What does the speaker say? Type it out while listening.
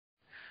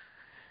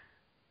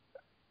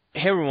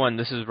Hey everyone,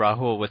 this is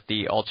Rahul with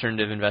the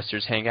Alternative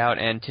Investors Hangout,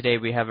 and today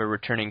we have a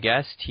returning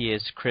guest. He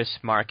is Chris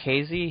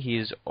Marchese.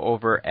 He's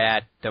over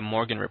at the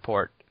Morgan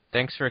Report.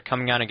 Thanks for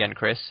coming on again,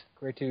 Chris.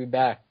 Great to be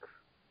back.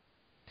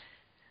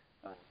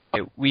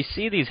 We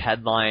see these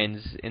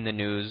headlines in the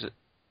news,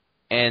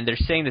 and they're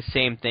saying the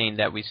same thing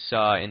that we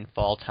saw in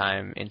fall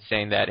time, in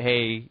saying that,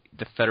 hey,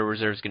 the Federal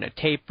Reserve is going to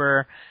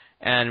taper,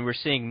 and we're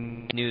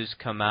seeing news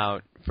come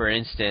out. For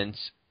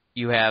instance,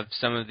 you have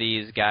some of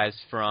these guys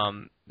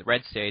from the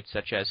red states,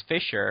 such as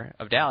Fisher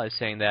of Dallas,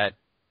 saying that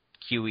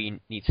QE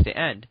needs to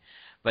end.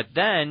 But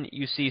then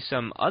you see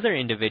some other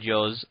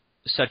individuals,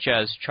 such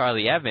as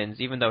Charlie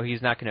Evans, even though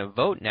he's not going to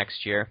vote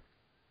next year,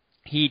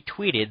 he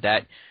tweeted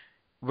that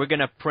we're going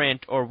to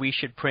print, or we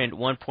should print,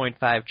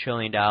 $1.5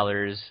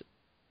 trillion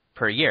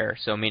per year,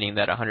 so meaning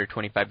that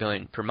 $125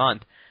 billion per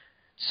month.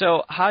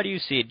 So how do you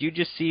see it? Do you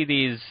just see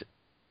these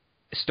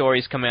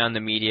stories coming out in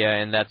the media,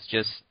 and that's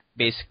just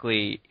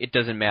basically it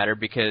doesn't matter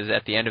because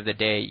at the end of the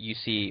day you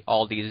see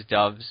all these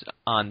doves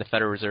on the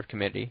Federal Reserve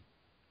Committee?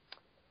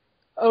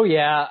 Oh,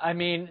 yeah. I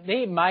mean,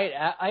 they might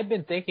 – I've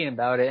been thinking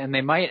about it, and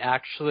they might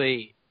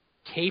actually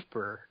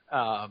taper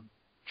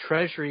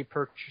Treasury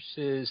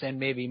purchases and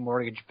maybe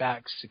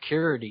mortgage-backed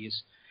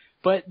securities.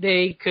 But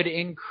they could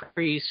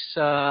increase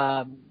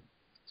or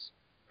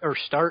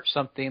start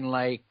something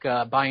like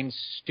buying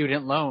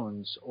student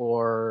loans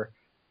or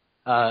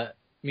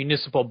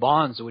municipal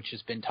bonds, which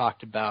has been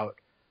talked about.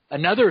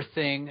 Another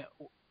thing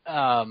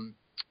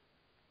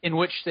in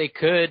which they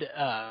could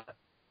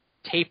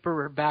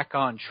taper back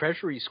on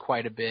treasuries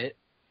quite a bit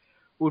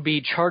would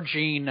be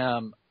charging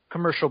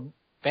commercial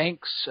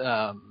banks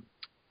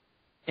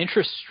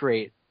interest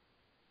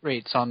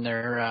rates on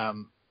their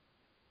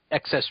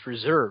excess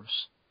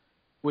reserves,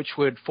 which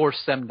would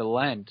force them to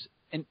lend.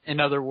 In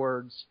other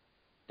words,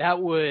 that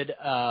would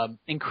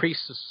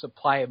increase the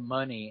supply of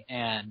money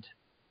and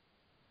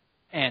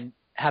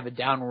have a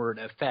downward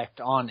effect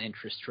on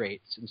interest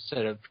rates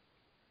instead of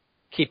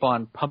keep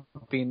on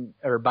pumping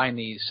or buying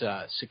these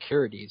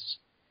securities.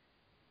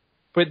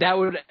 But that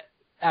would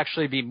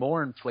actually be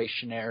more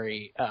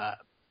inflationary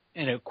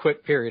in a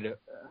quick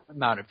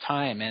amount of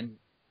time. And,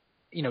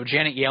 you know,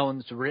 Janet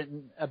Yellen's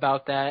written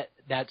about that.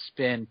 That's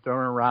been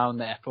thrown around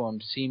the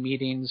FOMC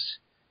meetings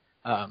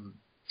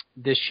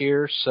this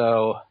year.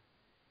 So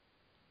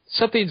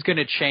something's going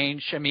to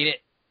change. I mean,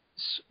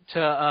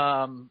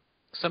 to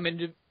some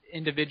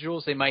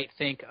individuals, they might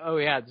think, oh,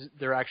 yeah,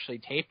 they're actually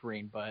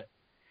tapering, but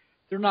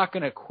they're not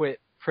going to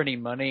quit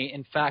printing money.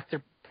 In fact,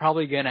 they're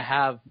probably going to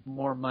have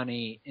more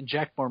money,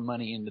 inject more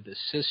money into the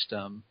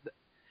system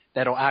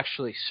that'll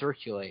actually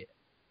circulate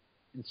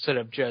instead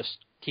of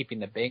just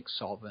keeping the bank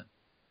solvent.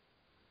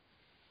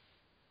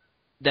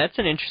 That's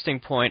an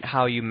interesting point,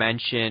 how you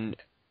mentioned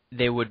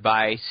they would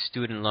buy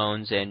student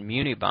loans and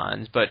muni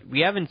bonds, but we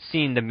haven't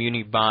seen the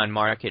muni bond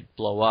market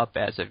blow up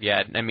as of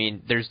yet. I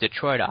mean, there's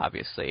Detroit,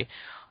 obviously.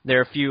 There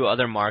are a few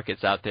other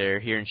markets out there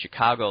here in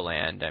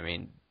Chicagoland. I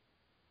mean,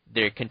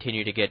 they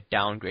continue to get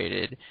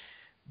downgraded.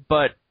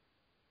 But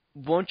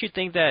won't you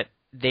think that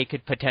they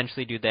could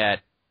potentially do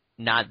that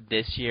not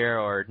this year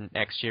or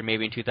next year,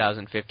 maybe in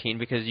 2015,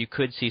 because you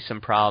could see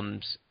some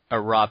problems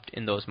erupt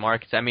in those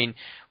markets? I mean,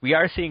 we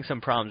are seeing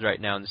some problems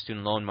right now in the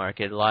student loan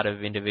market. A lot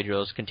of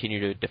individuals continue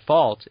to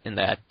default in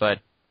that, but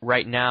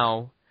right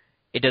now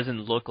it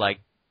doesn't look like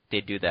they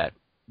do that.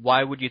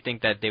 Why would you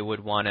think that they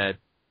would want to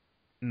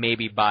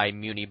maybe buy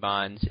muni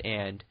bonds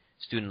and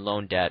student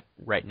loan debt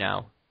right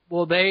now?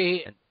 Well,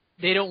 they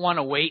don't want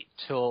to wait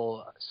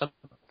till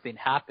something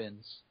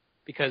happens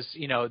because,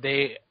 you know,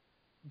 they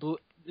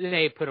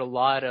put a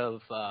lot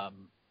of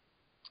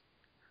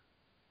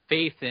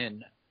faith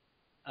in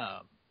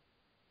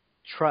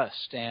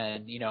trust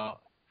and, you know,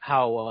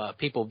 how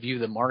people view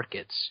the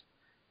markets.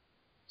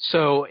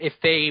 So if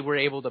they were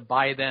able to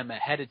buy them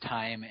ahead of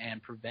time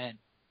and prevent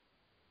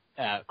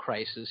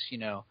crisis, you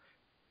know,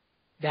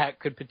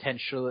 that could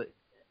potentially,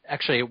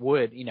 actually it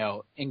would, you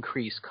know,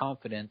 increase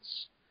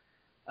confidence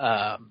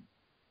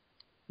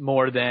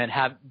more than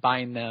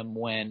buying them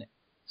when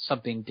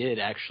something did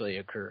actually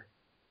occur.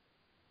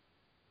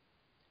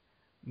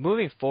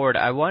 Moving forward,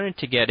 I wanted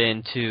to get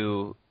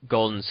into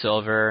gold and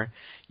silver.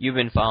 You've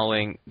been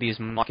following these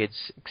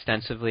markets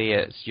extensively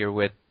as you're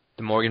with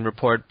the Morgan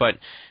Report, but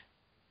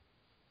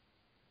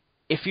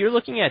if you're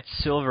looking at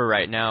silver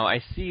right now,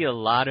 I see a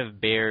lot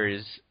of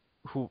bears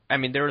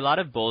there were a lot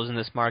of bulls in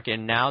this market,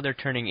 and now they're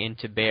turning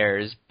into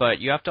bears. But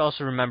you have to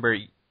also remember,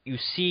 you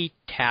see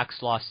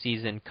tax loss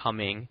season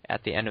coming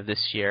at the end of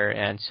this year,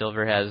 and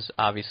silver has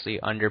obviously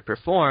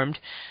underperformed.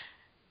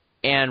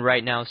 And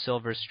right now,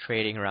 silver's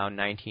trading around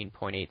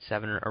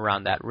 19.87,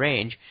 around that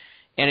range.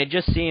 And it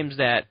just seems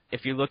that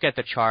if you look at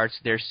the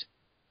charts, there's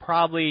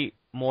probably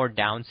more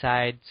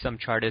downside. Some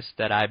chartists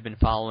that I've been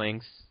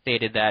following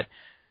stated that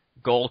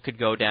gold could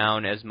go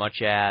down as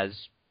much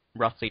as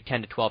roughly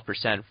 10 to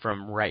 12%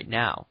 from right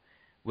now,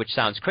 which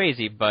sounds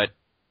crazy, but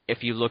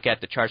if you look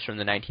at the charts from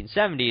the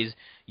 1970s,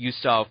 you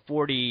saw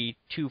 42-43%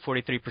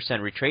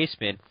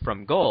 retracement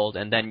from gold,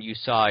 and then you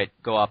saw it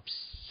go up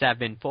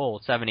 7-8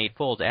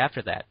 fold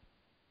after that.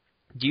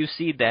 Do you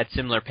see that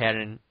similar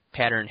pattern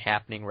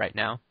happening right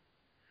now?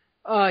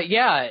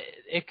 Yeah,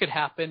 it could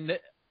happen.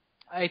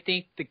 I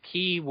think the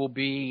key will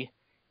be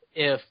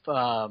if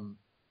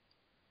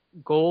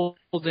gold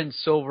and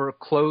silver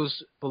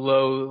close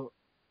below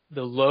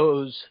the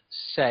lows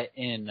set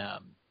in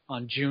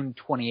on June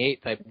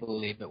 28th, I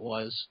believe it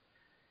was.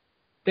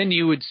 Then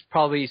you would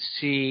probably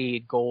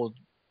see gold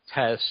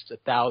test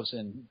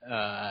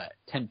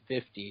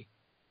 1050,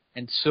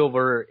 and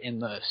silver in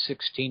the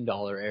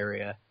 $16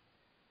 area.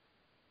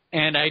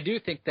 And I do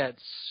think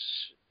that's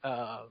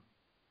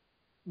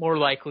more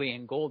likely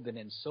in gold than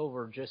in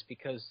silver, just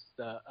because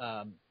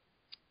the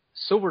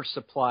silver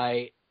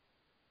supply,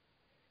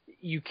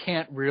 you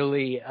can't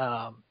really,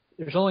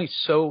 there's only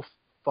so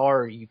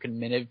far you can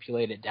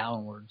manipulate it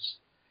downwards.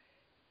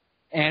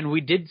 And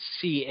we did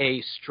see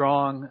a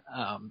strong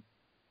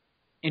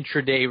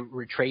intraday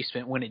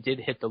retracement when it did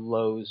hit the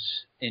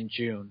lows in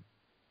June.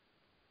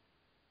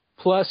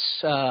 Plus,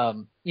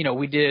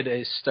 we did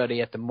a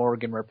study at the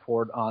Morgan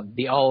Report on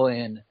the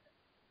all-in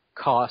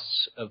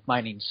costs of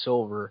mining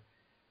silver,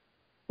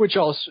 which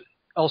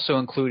also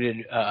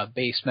included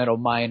base metal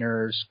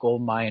miners,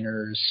 gold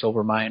miners,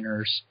 silver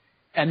miners,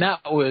 and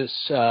that was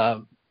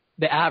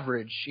the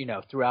average,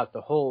 throughout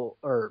the whole,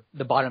 or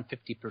the bottom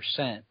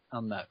 50%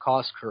 on the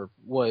cost curve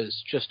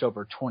was just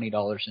over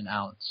 $20 an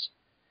ounce.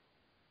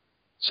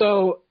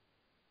 So,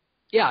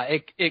 yeah,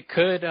 it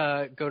could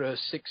go to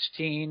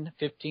 16,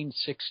 15,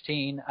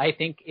 16. I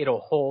think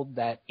it'll hold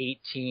that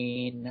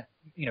 18,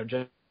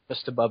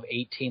 just above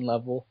 18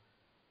 level.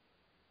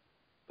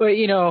 But,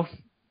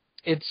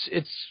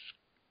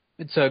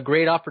 it's a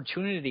great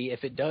opportunity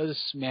if it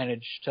does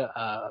manage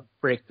to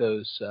break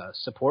those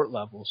support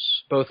levels,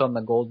 both on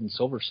the gold and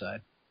silver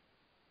side.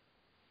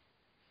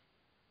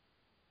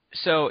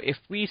 So if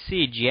we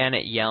see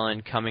Janet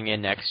Yellen coming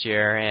in next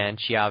year, and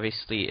she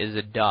obviously is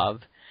a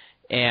dove,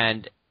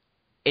 and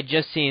it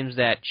just seems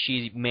that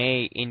she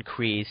may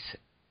increase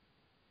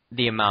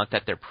the amount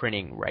that they're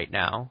printing right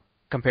now,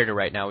 compared to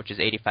right now, which is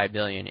 $85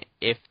 billion.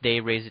 If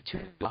they raise it to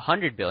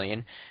 $100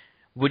 billion,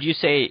 would you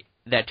say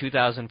that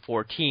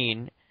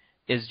 2014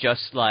 is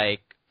just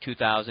like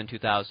 2000,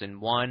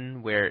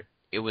 2001, where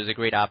it was a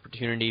great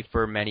opportunity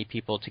for many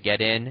people to get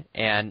in,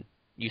 and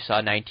you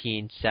saw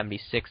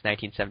 1976,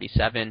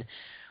 1977,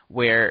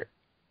 where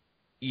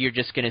you're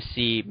just going to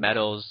see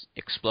metals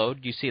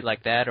explode? Do you see it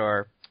like that,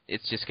 or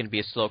it's just going to be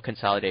a slow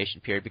consolidation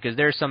period? Because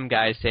there are some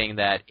guys saying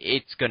that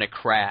it's going to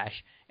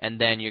crash, and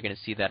then you're going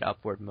to see that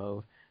upward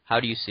move. How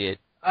do you see it?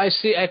 I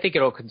think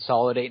it'll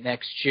consolidate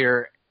next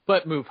year,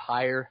 but move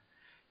higher.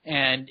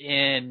 And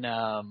in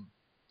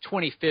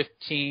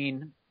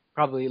 2015,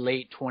 probably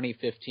late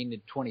 2015 to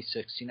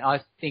 2016,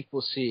 I think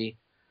we'll see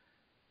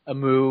a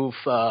move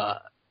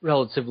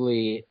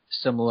relatively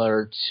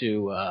similar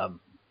to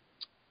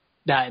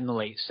that in the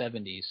late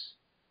 70s.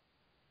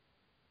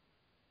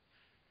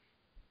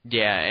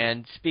 Yeah,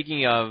 and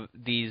speaking of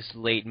these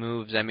late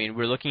moves, I mean,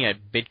 we're looking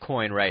at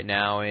Bitcoin right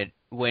now. It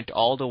went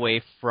all the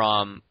way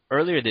from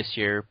earlier this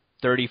year,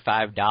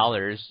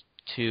 $35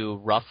 to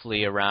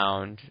roughly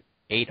around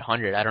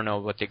 $800. I don't know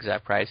what the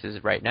exact price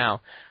is right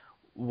now.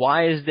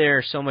 Why is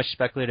there so much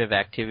speculative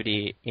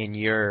activity in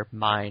your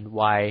mind?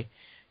 Why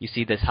you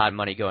see this hot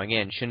money going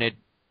in? Shouldn't it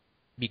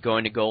be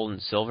going to gold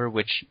and silver,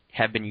 which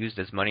have been used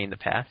as money in the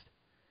past?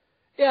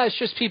 Yeah, it's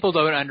just people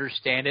don't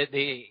understand it.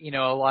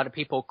 A lot of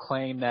people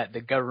claim that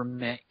the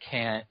government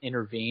can't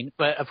intervene,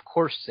 but of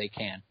course they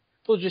can.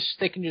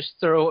 They can just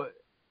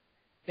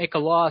make a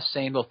law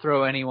saying they'll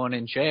throw anyone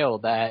in jail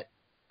that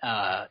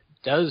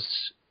does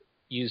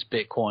use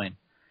Bitcoin.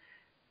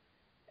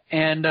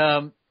 And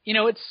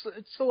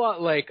it's a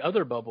lot like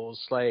other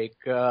bubbles, like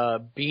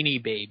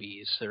Beanie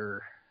Babies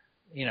or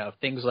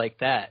things like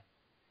that.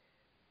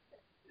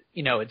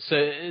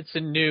 It's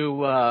a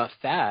new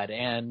fad,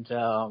 and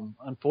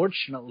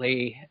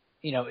unfortunately,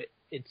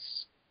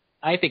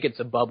 I think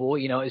it's a bubble.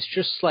 It's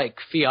just like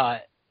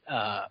fiat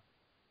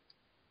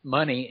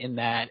money in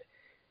that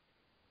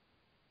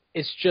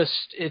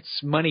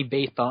it's money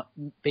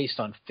based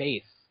on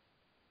faith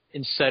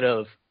instead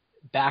of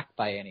backed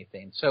by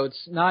anything. So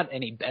it's not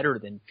any better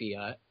than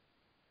fiat.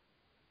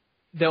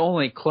 The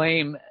only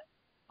claim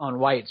on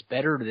why it's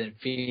better than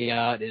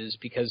fiat is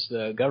because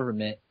the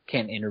government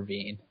can't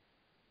intervene.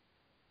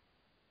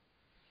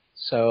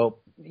 So,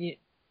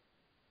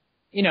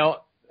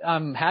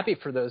 I'm happy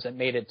for those that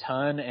made a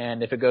ton,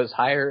 and if it goes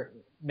higher,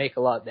 make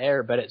a lot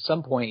there, but at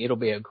some point it'll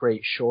be a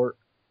great short.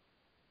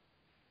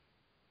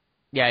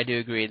 Yeah, I do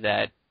agree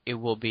that it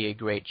will be a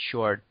great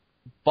short.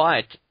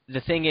 But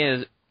the thing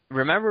is,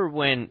 remember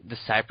when the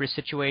Cyprus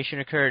situation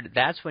occurred?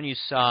 That's when you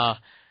saw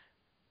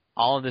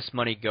all of this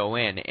money go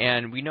in.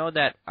 And we know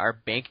that our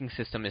banking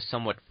system is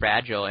somewhat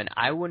fragile, and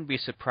I wouldn't be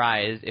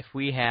surprised if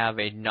we have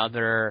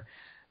another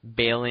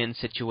bail-in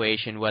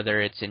situation, whether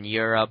it's in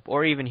Europe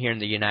or even here in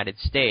the United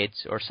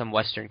States or some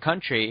Western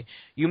country.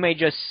 You may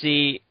just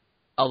see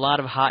a lot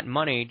of hot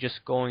money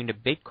just going to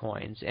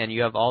Bitcoins, and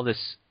you have all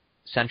this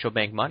central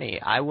bank money.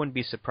 I wouldn't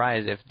be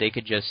surprised if they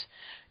could just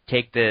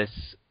take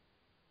this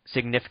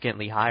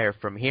significantly higher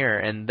from here,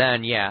 and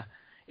then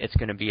it's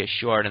going to be a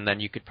short, and then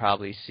you could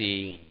probably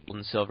see gold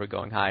and silver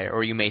going higher,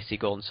 or you may see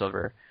gold and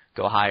silver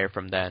go higher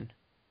from then.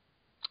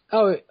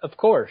 Oh, of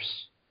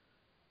course.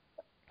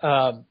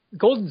 Gold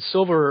and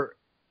silver,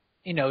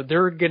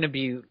 they're going to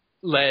be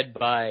led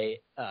by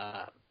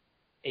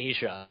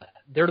Asia.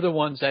 They're the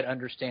ones that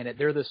understand it.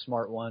 They're the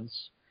smart ones.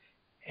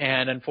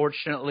 And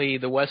unfortunately,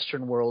 the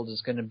Western world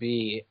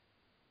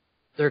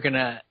they're going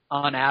to,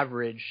 on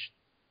average,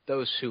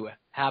 those who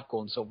have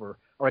gold and silver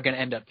are going to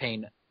end up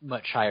paying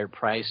much higher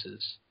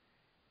prices.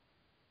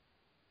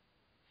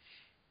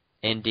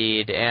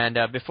 Indeed. And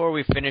before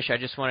we finish, I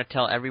just want to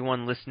tell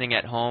everyone listening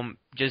at home,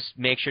 just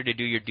make sure to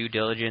do your due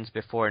diligence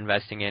before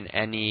investing in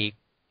any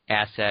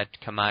asset,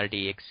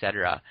 commodity,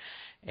 etc.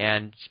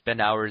 And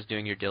spend hours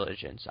doing your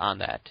diligence on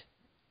that.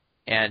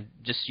 And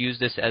just use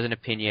this as an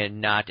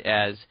opinion, not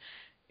as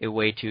a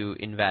way to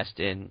invest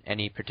in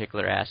any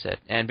particular asset.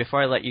 And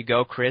before I let you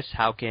go, Chris,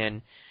 how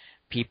can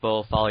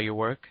people follow your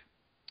work?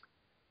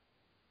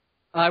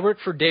 I work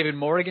for David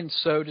Morgan,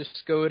 so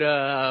just go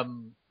to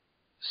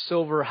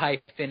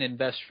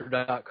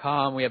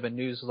silver-investor.com. We have a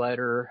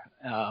newsletter.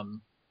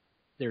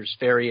 There's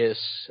various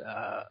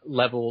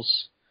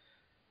levels,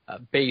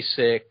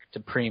 basic to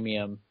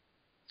premium,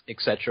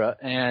 etc.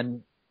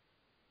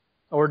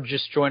 Or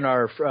just join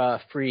our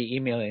free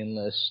emailing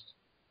list.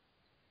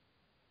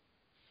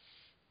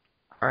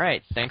 All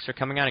right. Thanks for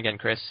coming on again,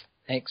 Chris.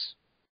 Thanks.